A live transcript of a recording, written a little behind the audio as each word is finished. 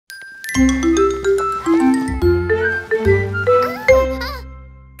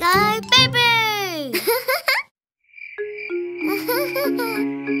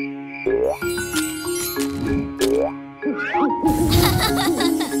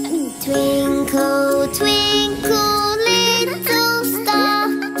Twinkle, twinkle, little star,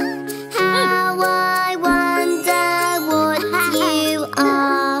 how I wonder what you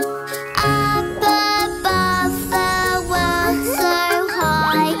are. Up above the world so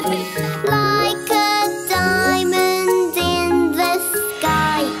high, like a diamond in the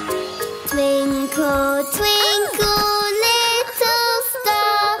sky. Twinkle, twinkle, little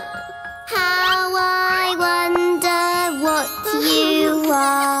star, how I wonder what you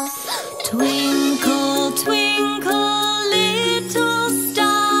are. Twinkle, twinkle, little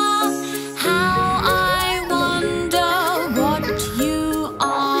star, how I wonder what you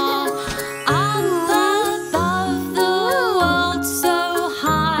are. Up above the world so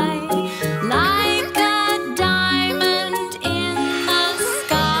high, like a diamond in the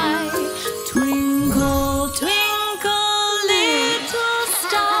sky. Twinkle, twinkle, little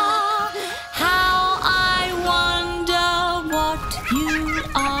star, how I wonder what you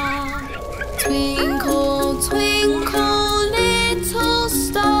are. Twinkle, twinkle, little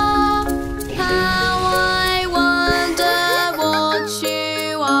star, how I wonder what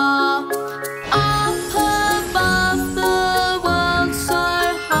you are. Up above the world so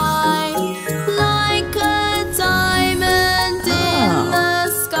high, like a diamond in the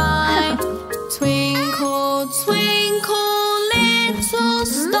sky. Twinkle, twinkle, little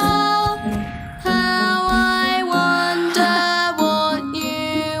star, how I wonder what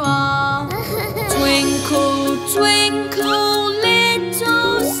you are. Twinkle, twinkle,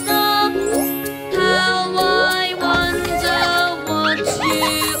 little star, how I wonder what you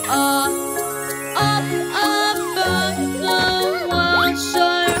are. Up above the world so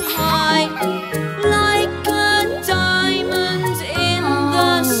high, like a diamond in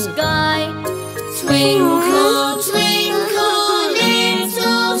the sky. Twinkle, twinkle,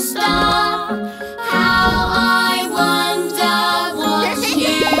 little star, how I wonder what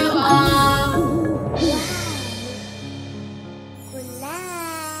you are. Good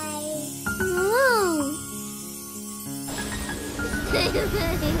night.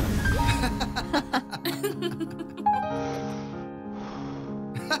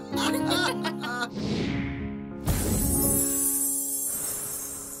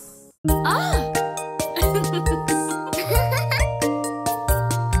 Whoa.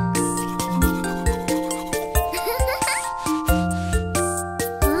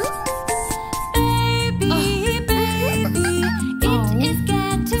 Baby, baby, it is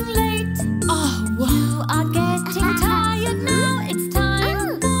getting late. You are getting tired now. It's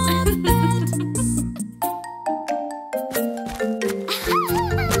time for bed.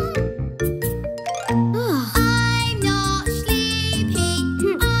 I'm not sleepy.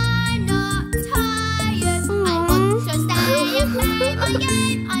 I'm not